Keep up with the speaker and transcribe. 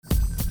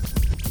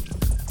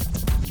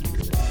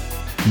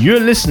You're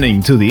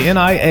listening to the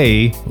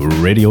NIA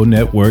Radio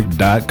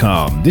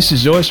Network.com. This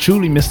is yours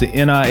truly, Mr.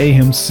 NIA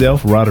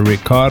himself,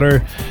 Roderick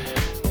Carter.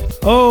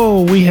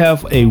 Oh, we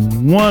have a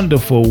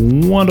wonderful,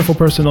 wonderful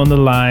person on the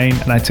line.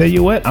 And I tell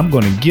you what, I'm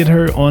going to get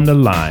her on the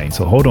line.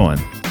 So hold on.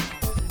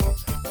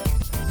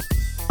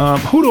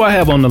 Who do I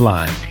have on the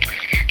line?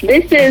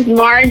 This is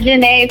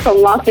Marjanae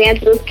from Los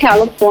Angeles,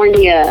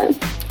 California.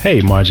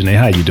 Hey, Marjanae,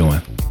 how you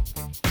doing?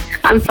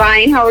 I'm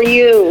fine. How are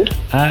you?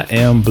 I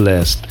am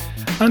blessed.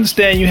 I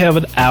understand you have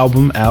an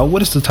album out.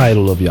 What is the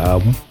title of your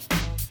album?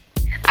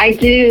 I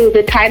do.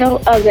 The title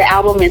of the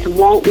album is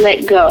Won't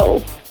Let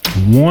Go.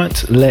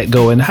 Won't Let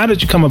Go. And how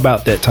did you come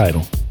about that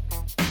title?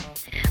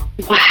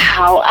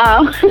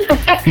 Wow.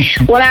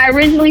 When I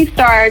originally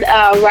started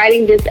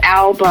writing this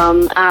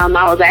album, I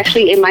was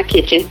actually in my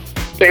kitchen.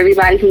 For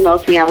everybody who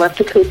knows me, I love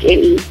to cook and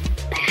eat.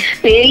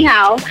 But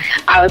anyhow,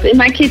 I was in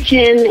my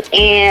kitchen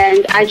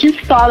and I just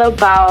thought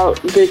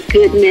about the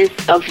goodness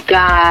of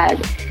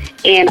God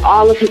and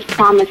all of his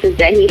promises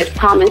that he has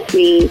promised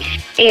me.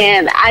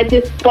 And I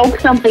just spoke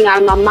something out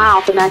of my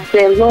mouth and I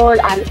said, Lord,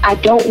 I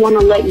don't want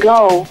to let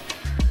go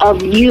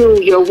of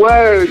you, your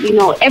word,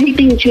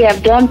 everything that you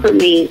have done for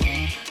me.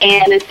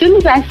 And as soon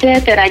as I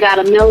said that, I got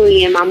a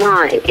melody in my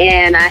mind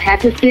and I had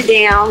to sit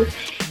down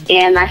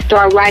and I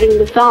started writing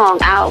the song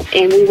out.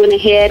 And we went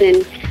ahead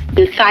and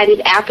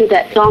decided after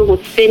that song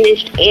was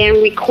finished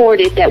and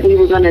recorded that we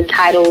were going to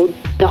title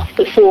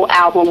the full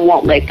album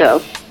Won't Let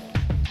Go.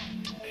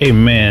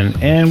 Amen.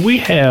 And we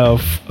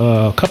have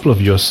a couple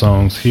of your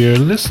songs here.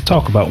 Let's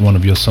talk about one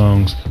of your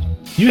songs.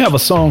 You have a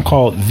song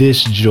called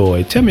This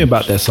Joy. Tell me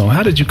about that song.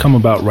 How did you come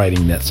about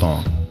writing that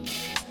song?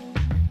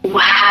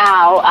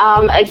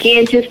 Wow.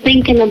 Again, just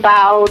thinking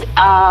about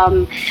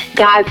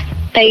God's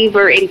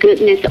favor and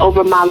goodness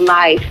over my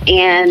life.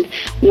 And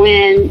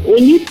when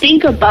you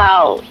think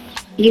about,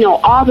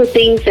 all the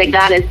things that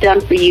God has done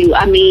for you,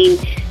 I mean,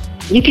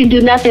 you can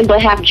do nothing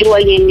but have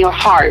joy in your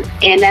heart.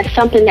 And that's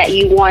something that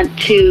you want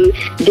to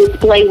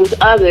display with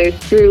others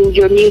through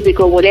your music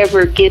or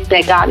whatever gift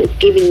that God has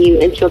given you.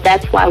 And so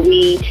that's why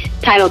we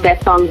titled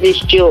that song This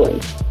Joy.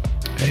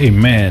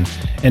 Amen.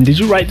 And did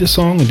you write the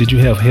song or did you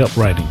have help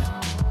writing it?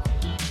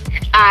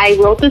 I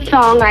wrote the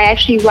song. I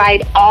actually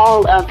write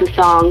all of the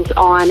songs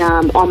on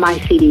my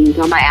CDs,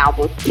 on my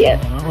albums.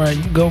 Yes. All right,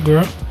 you go,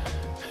 girl.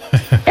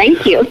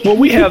 Thank you. Well,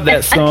 we have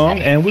that song,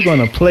 and we're going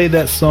to play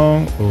that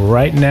song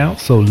right now.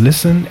 So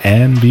listen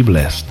and be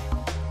blessed.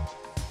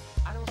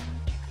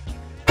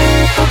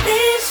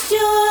 This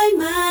joy,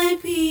 my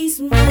peace,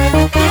 my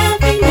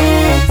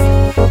happiness,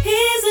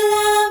 His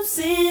love,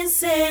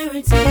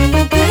 sincerity,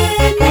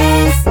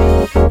 goodness.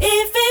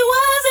 If it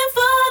wasn't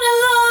for the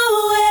Lord,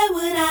 where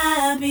would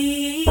I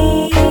be?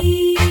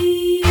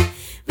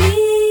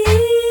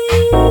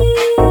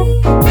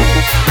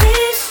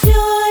 This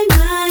joy,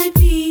 my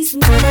peace,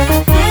 my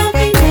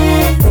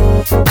happiness,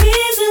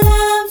 His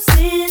love,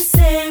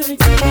 sincerity,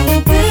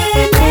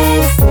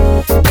 goodness.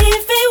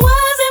 If it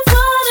wasn't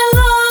for the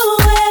Lord,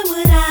 where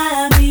would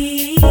I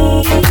be?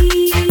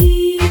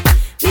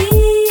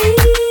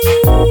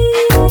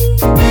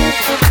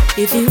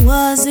 If it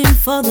wasn't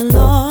for the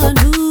Lord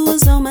who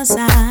was on my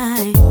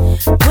side,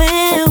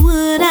 where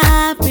would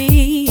I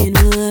be? And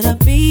would I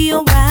be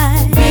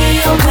alright?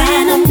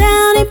 When I'm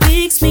down, He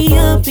picks me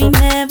up. He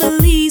never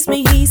leaves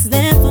me. He's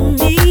there for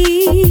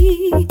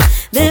me.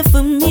 There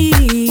for me.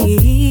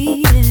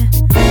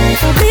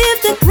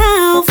 Lift the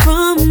cloud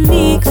from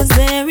me, 'cause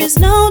there is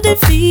no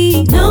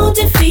defeat. No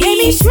defeat. Give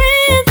me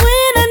strength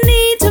when I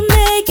need to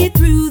make it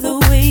through the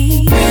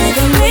way.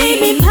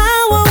 Give me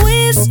power,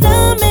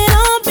 wisdom, it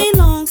all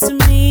belongs to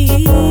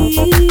me.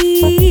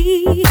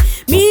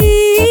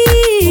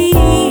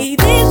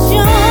 This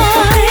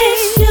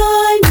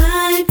joy,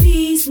 my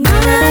peace,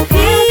 my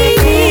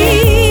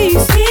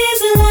peace.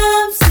 His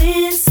love,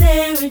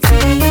 sincerity,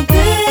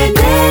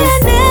 goodness.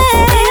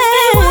 If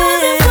it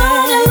wasn't for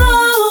the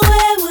Lord,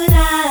 where would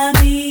I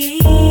be?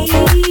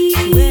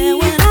 Where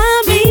would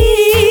I be?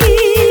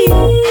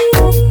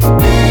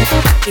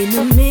 In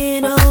the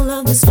middle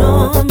of the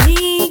storm,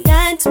 He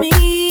guides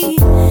me,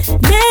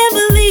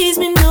 never leaves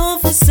me nor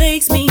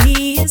forsakes me.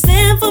 He is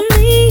there for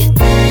me.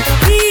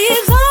 He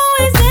is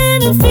always there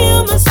to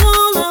fill my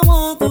soul. I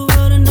want the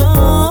world to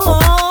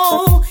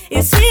know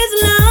it's His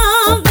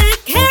love that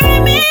carry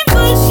me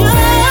for sure.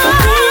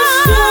 This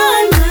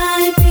joy,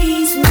 my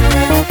peace, my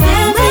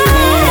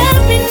happiness,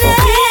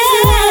 His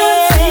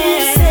love,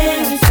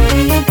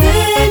 sincerity,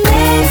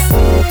 goodness.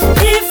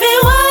 If it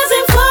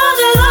wasn't for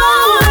the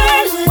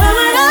Lord, where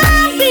would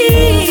I be?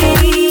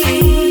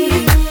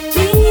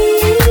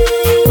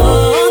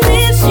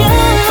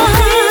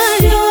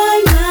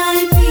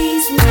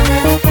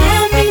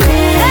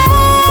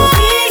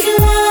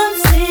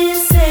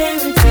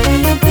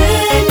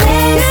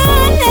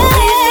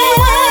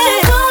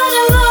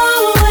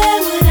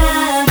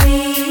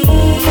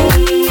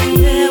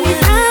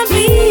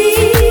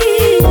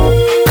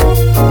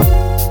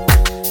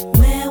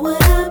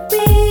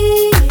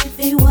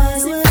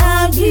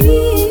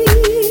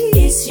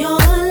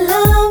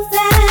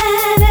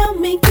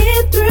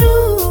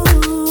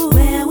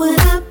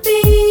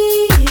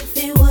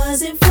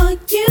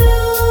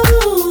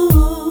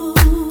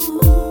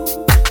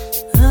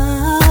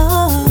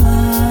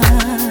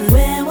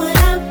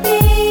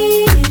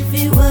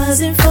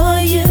 wasn't for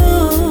you.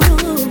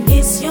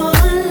 It's your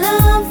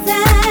love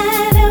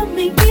that helped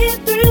me get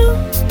through.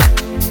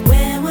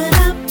 Where would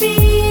I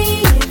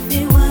be if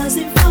it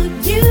wasn't for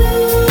you?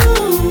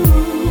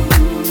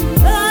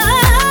 Oh,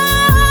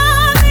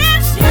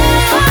 this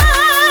joy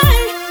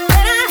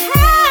that I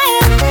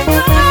have,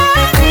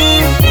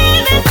 nobody's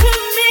given to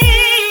me.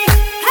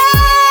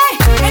 Hey,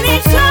 and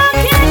it sure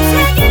can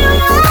take it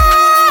away.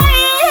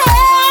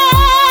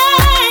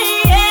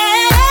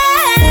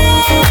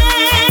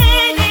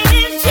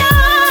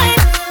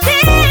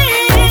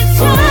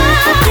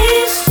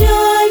 This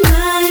joy,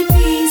 my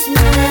peace,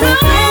 my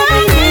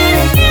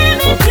happiness,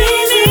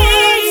 this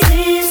love,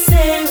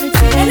 sincerity,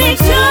 and it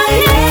sure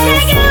can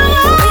take it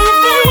away.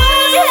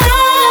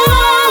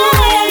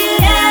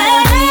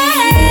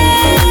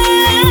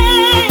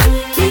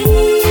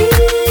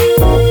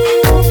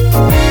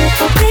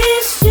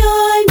 This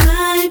joy,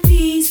 my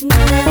peace, my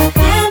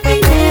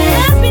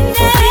happiness,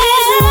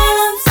 this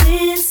love,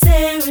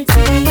 sincerity,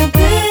 and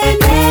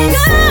goodness.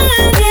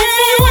 If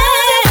it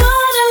wasn't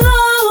for the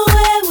Lord,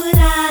 where would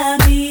I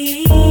be?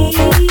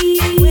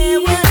 Where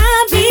would I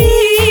be?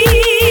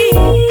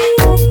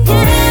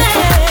 Yeah,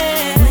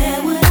 where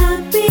would I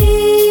be?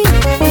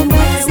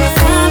 Where would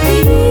I be?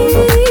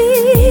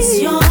 It's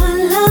your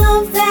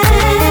love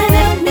that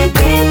helped me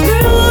get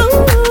through.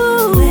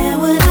 Where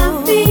would I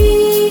be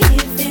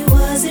if it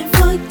wasn't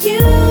for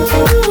you?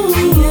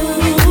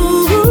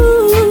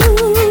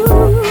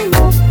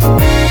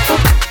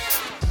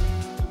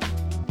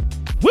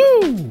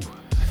 Woo!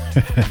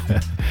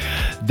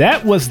 That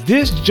was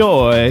This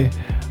Joy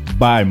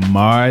by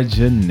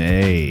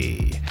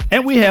Marjanae.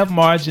 And we have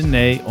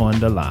Marjanae on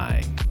the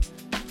line.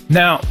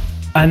 Now,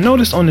 I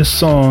noticed on this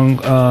song,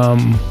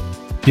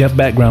 you have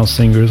background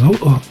singers.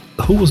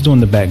 Who was doing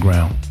the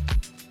background?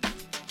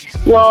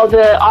 Well,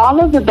 all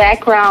of the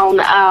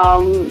background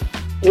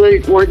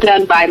were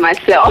done by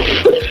myself.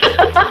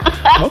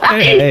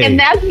 Okay. And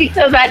that's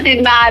because I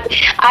didn't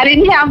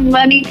have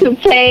money to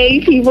pay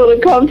people to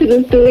come to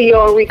the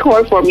studio and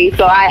record for me.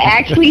 So I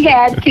actually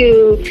had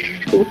to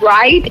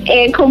write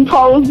and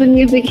compose the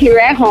music here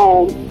at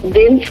home,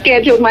 then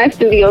schedule my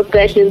studio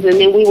sessions, and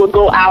then we would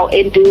go out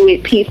and do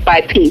it piece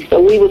by piece.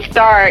 So we would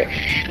start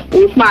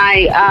with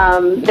my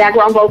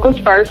background vocals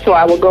first. So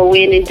I would go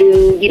in and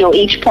do,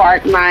 each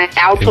part, my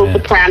alto,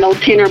 soprano,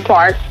 tenor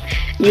parts.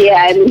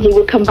 Yeah, and he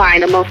would combine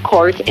them, of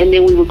course, and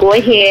then we would go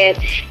ahead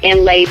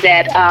and lay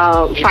that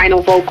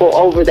final vocal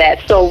over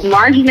that. So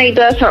Marjanae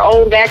does her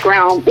own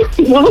background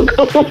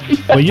vocals.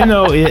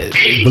 Well,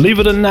 believe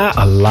it or not,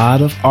 a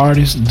lot of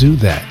artists do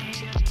that.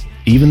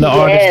 Even the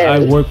artists I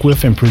work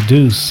with and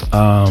produce,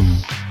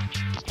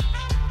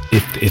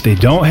 if they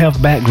don't have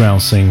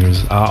background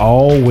singers, I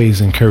always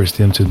encourage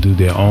them to do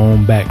their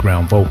own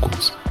background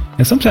vocals.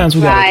 And sometimes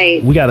we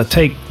gotta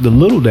take the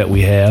little that we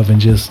have and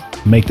just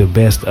make the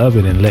best of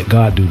it and let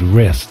God do the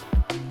rest.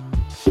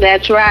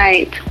 That's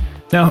right.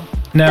 Now,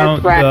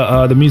 That's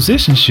right. the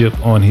musicianship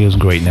on here is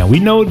great. Now, we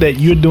know that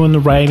you're doing the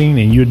writing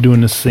and you're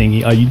doing the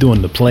singing. Are you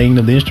doing the playing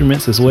of the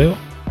instruments as well?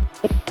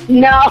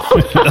 No.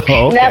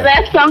 Okay. Now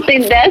that's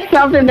something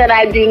that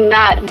I do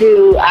not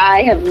do.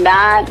 I have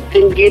not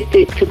been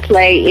gifted to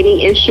play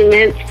any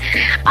instruments.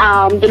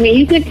 The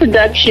music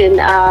production,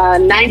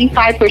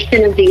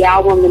 95% of the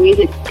album, the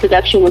music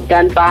production was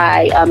done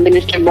by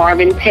Minister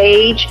Marvin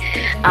Page.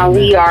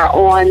 We are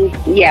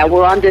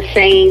we're on the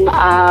same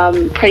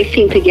praise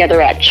team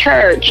together at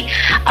church.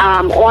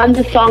 On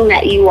the song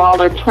that you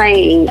all are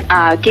playing,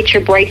 Get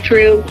Your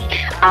Breakthrough,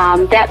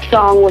 that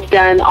song was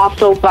done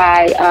also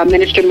by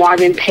Minister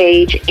Marvin Page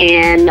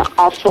and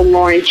also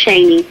Lauren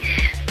Cheney.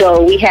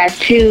 So we had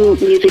two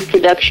music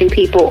production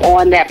people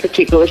on that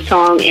particular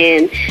song,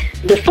 and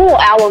the full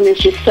album is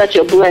just such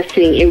a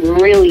blessing. It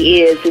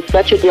really is. It's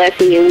such a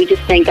blessing, and we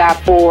just thank God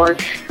for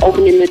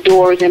opening the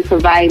doors and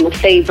providing the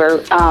favor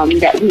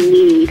that we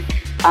need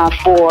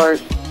for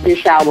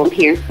this album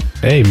here.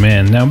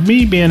 Amen. Now,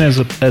 me being as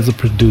a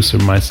producer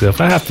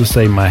myself, I have to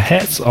say my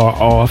hats are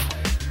off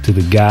to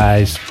the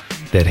guys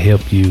that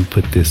help you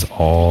put this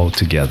all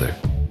together.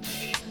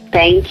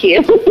 Thank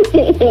you.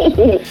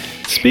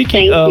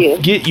 Speaking of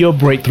Get Your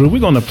Breakthrough, we're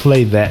going to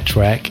play that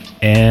track,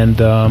 and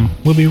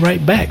we'll be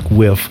right back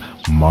with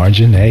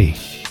Marjanae.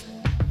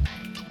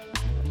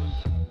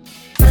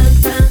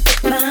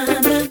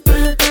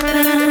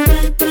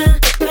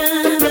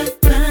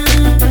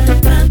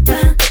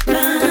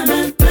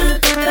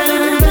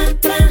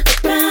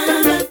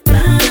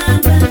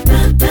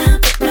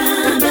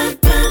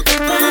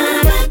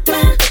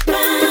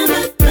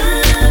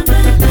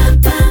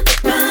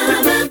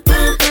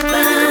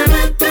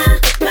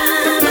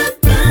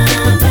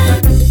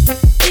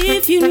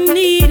 If you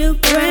need a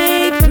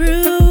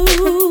breakthrough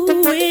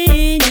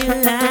in your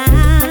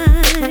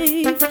life,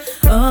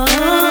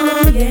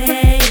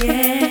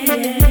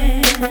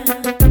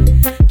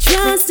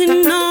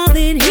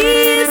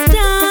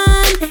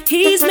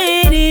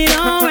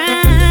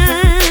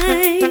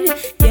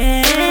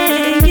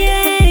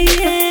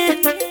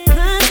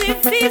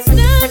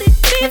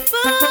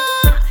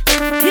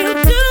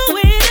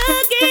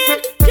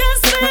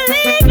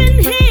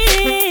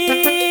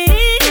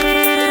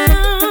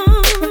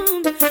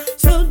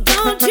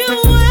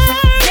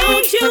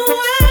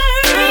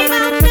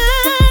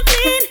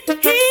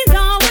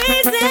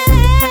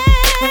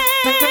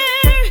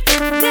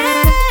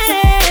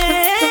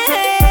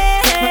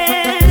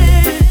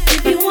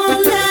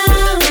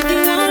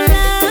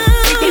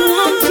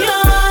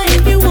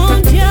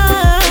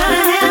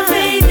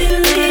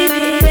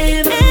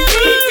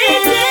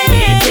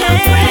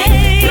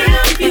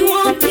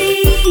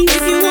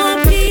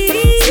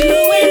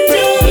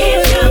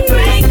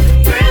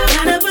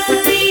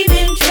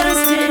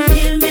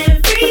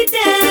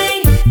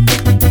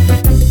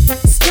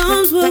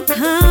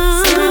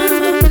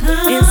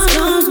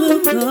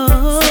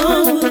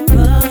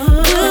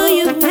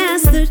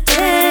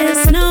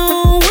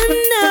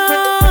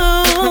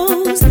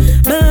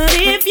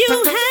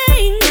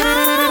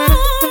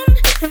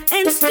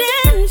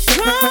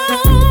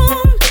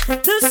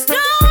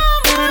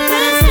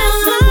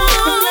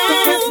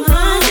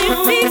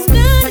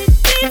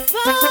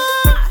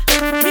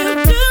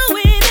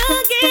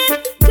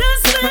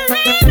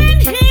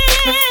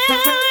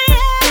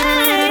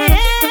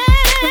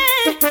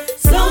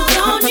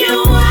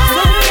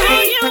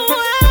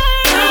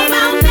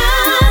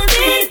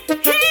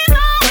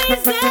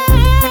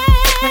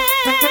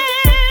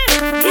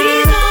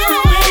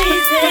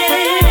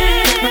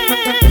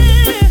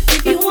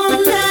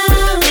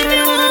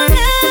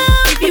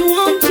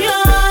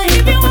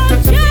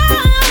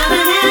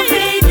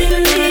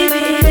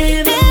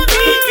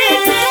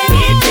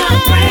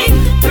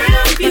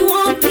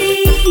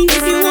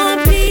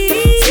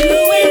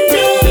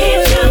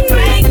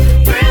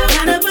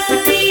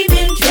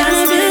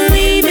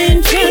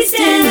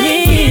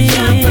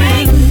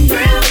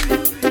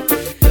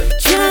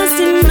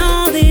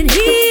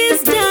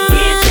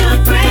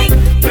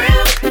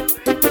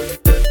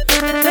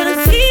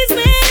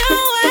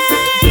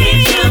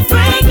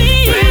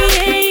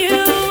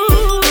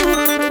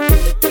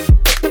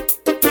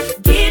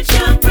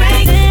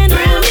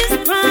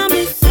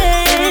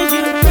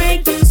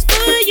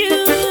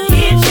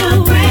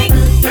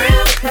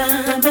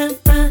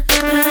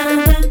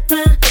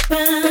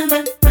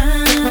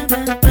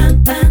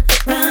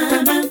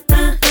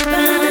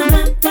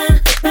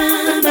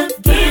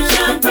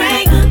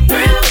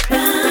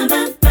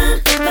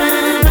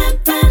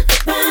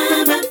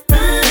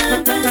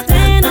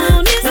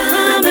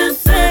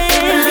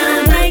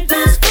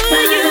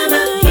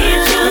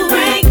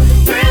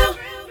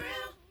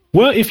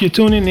 Well, if you're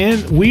tuning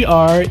in, we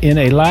are in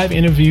a live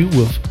interview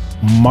with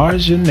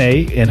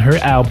Marjanae and her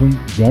album,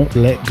 Won't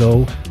Let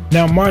Go.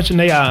 Now,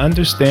 Marjanae, I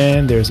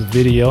understand there's a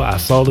video. I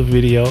saw the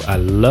video. I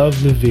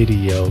love the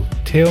video.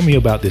 Tell me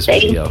about this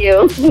video.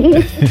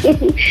 Thank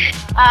you.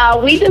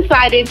 We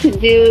decided to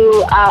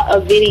do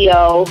a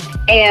video,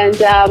 and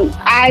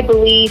I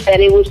believe that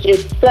it was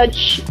just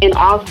such an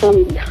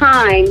awesome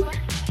time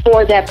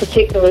for that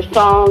particular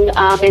song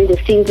and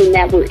the season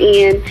that we're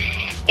in.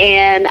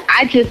 And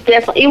I just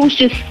definitely, it was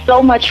just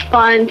so much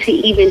fun to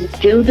even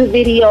do the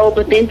video,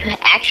 but then to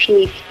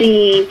actually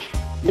see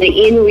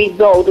the end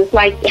result. It's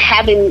like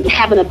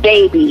having a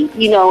baby,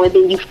 you know, and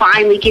then you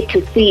finally get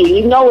to see it.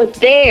 You know it's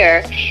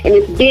there, and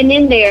it's been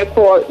in there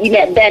for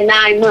that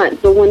 9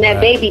 months. But when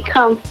that baby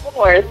comes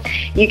forth,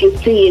 you can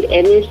see it,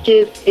 and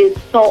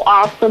it's so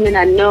awesome. And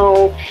I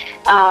know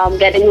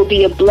that it will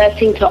be a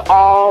blessing to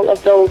all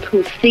of those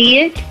who see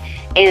it,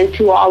 and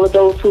to all of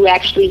those who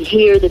actually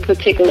hear the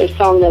particular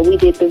song that we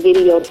did the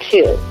video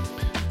to.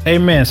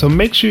 Amen. So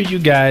make sure you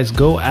guys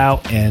go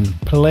out and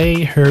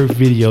play her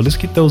video. Let's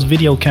get those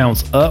video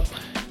counts up.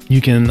 You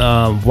can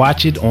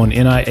watch it on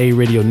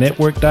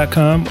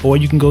NIARadioNetwork.com, or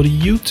you can go to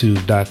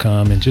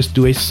YouTube.com and just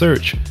do a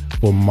search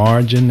for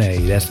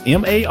Marjanae. That's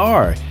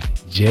MARJANE.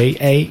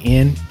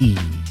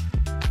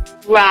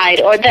 Right.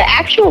 Or the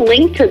actual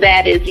link to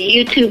that is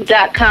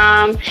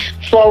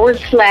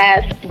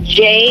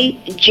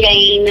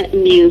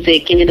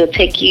youtube.com/JJaneMusic, and it'll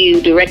take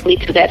you directly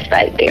to that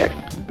site there.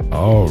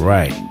 All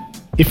right.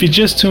 If you're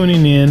just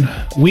tuning in,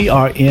 we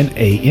are in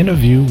a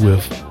interview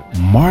with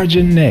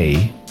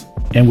Marjanae,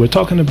 and we're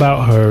talking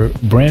about her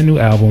brand new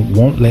album,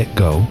 Won't Let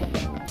Go.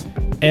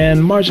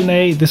 And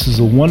Marjanae, this is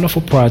a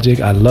wonderful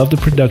project. I love the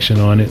production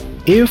on it.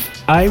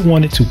 If I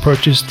wanted to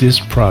purchase this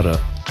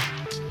product,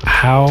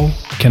 how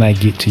can I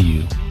get to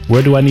you?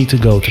 Where do I need to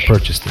go to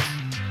purchase this?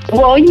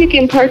 Well, you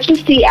can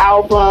purchase the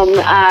album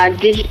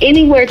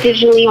anywhere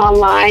digitally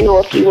online,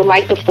 or if you would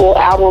like the full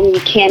album, you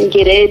can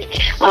get it.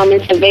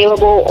 It's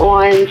available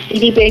on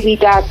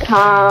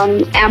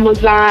cdbaby.com,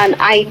 Amazon,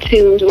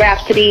 iTunes,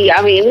 Rhapsody.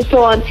 I mean, it's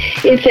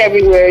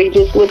everywhere. You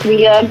just look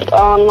me up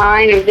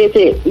online or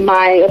visit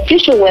my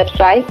official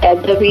website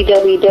at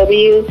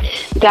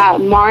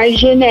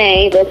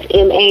www.marjane, that's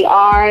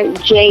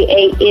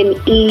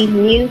MARJANE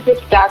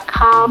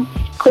music.com.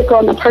 Click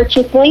on the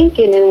purchase link,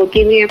 and it will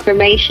give you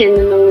information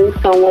and the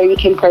links on where you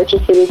can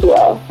purchase it as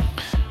well.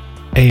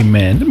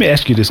 Amen. Let me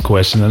ask you this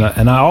question,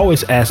 and I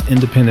always ask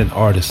independent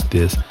artists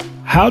this.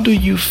 How do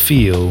you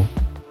feel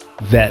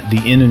that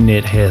the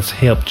internet has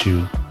helped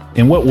you?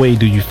 In what way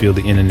do you feel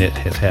the internet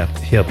has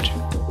helped you?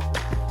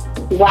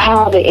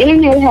 Wow, the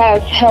internet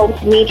has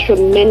helped me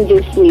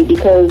tremendously,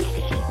 because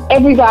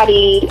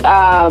everybody,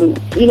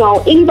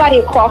 anybody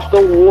across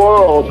the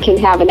world can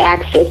have an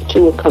access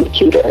to a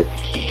computer.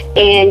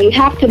 And you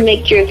have to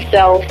make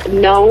yourself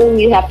known.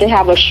 You have to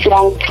have a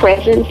strong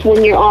presence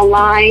when you're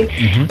online.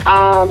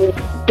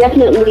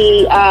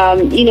 Definitely,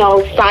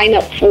 sign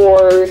up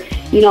for,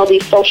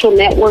 these social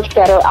networks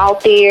that are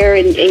out there,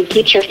 and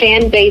get your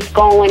fan base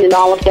going and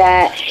all of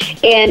that.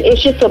 And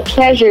it's just a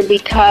pleasure,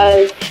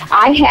 because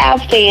I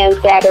have fans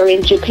that are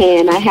in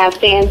Japan. I have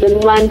fans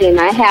in London.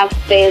 I have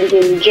fans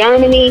in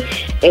Germany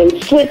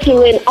and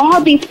Switzerland,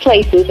 all these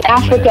places,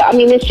 Africa. I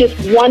mean, it's just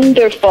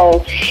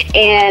wonderful.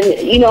 And,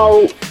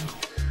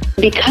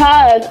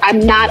 because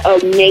I'm not a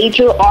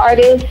major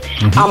artist,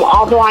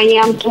 although I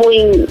am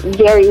doing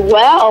very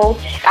well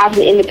as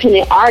an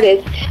independent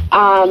artist,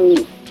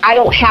 I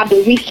don't have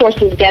the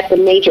resources that the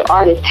major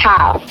artists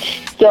have.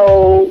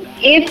 So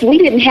if we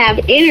didn't have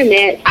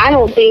internet, I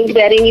don't think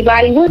that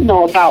anybody would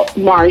know about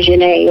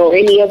Marjanae or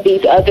any of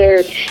these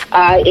other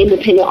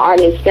independent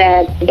artists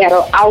that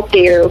are out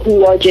there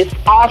who are just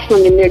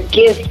awesome in their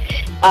gifts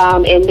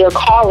and their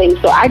calling.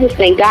 So I just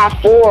thank God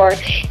for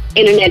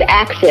internet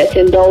access,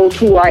 and those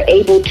who are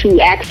able to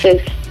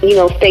access,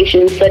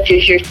 stations such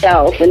as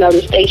yourself and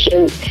other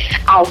stations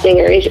out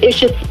there.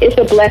 It's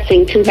a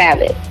blessing to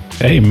have it.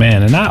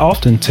 Amen. And I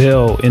often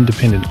tell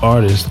independent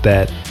artists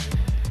that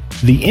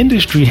the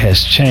industry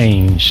has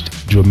changed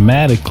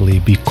dramatically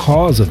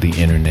because of the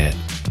internet.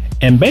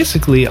 And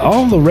basically,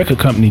 all the record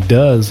company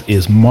does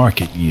is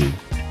market you.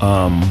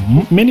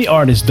 Many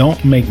artists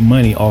don't make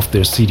money off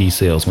their CD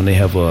sales when they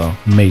have a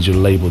major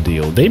label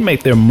deal. They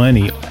make their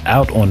money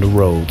out on the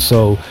road.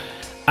 So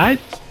I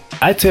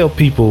tell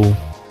people,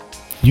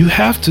 you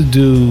have to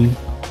use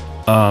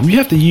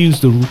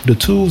the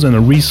tools and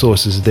the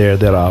resources there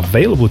that are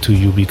available to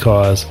you,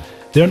 because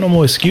there are no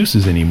more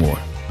excuses anymore.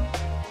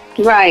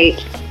 Right.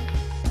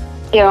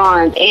 There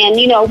aren't. And,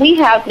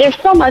 there's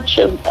so much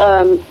of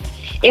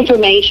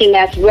information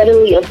that's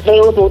readily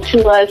available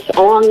to us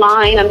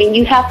online. I mean,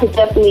 you have to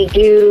definitely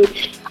do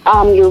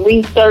your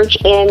research,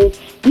 and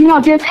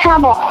just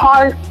have a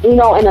heart, and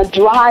a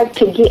drive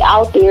to get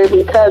out there,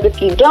 because if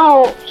you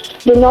don't,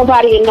 then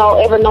nobody will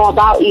ever know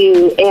about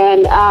you.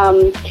 And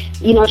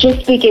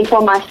just speaking for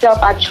myself,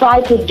 I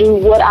try to do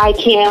what I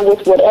can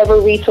with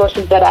whatever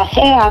resources that I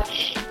have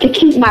to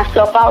keep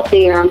myself out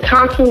there. I'm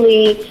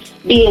constantly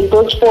being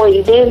booked for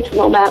events,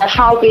 no matter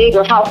how big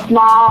or how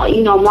small.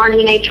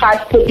 Marjanae tries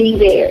to be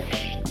there.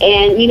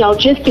 And,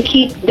 just to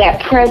keep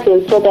that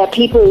presence so that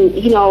people,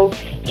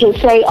 can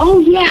say, oh,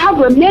 yeah, I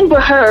remember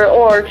her.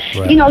 Or,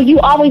 right. You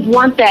always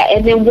want that.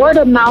 And then word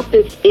of mouth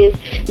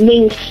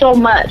means so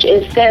much.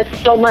 It says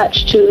so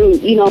much to,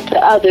 to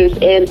others.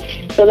 And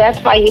so that's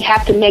why you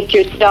have to make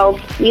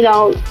yourself,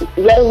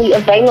 readily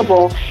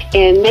available,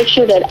 and make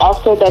sure that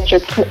also that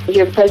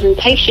your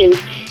presentation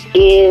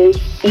is,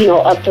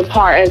 up to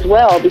par as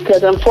well.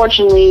 Because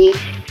unfortunately,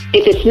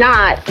 if it's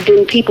not,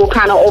 then people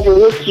kind of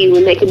overlook you,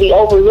 and they could be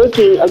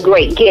overlooking a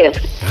great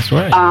gift. That's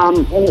right.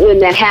 When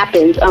that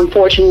happens,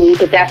 unfortunately,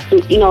 but that's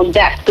the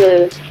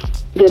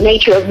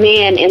nature of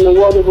man and the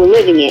world that we're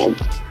living in.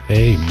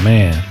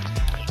 Amen.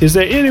 Is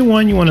there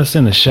anyone you want to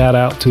send a shout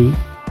out to?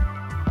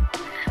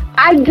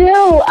 I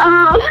do.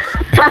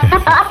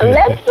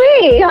 Let's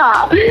see.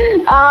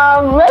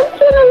 Let's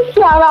send a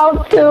shout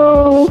out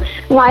to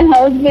my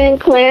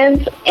husband,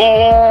 Clint,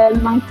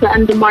 and my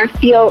son,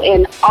 DeMarcio,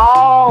 and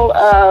all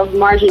of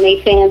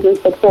Marjanae fans and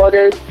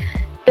supporters.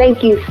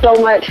 Thank you so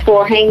much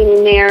for hanging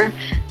in there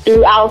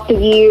throughout the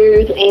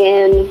years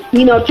and,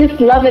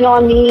 just loving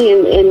on me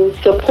and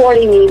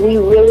supporting me. We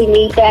really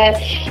need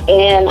that.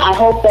 And I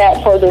hope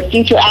that for the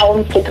future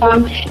albums to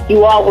come,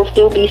 you all will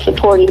still be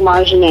supporting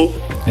Marjanae.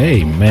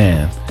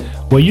 Amen.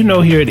 Well,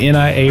 here at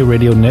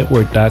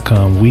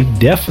NIARadioNetwork.com, we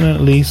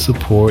definitely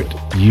support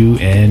you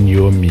and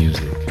your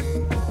music.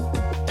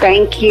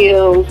 Thank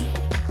you.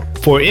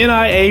 For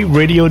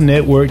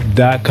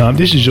NIARadioNetwork.com,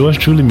 this is yours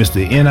truly,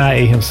 Mr.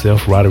 NIA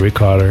himself, Roderick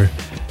Carter.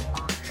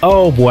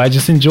 Oh boy, I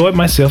just enjoyed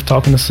myself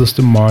talking to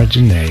Sister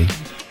Marjanae.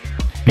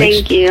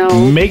 Thank you.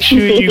 Make sure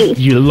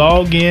you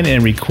log in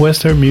and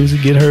request her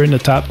music, get her in the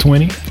top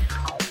 20.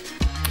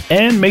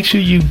 And make sure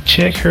you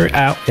check her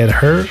out at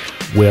her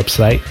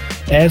website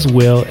as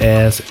well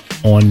as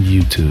on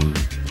YouTube.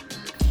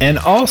 And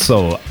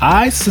also,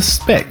 I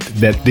suspect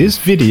that this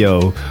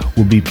video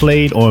will be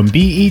played on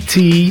BET,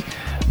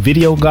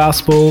 Video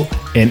Gospel,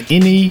 and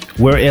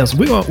anywhere else.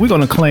 We're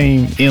gonna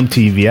claim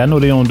MTV. I know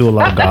they don't do a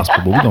lot of gospel,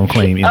 but we're gonna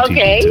claim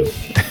MTV too.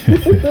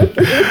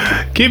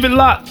 Keep it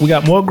locked. We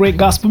got more great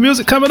gospel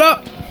music coming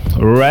up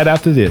right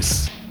after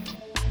this.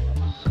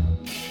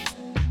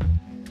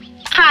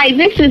 Hi,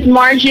 this is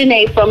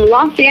Marjanae from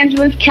Los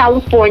Angeles,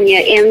 California,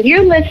 and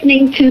you're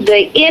listening to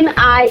the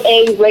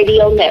NIA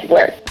Radio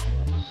Network.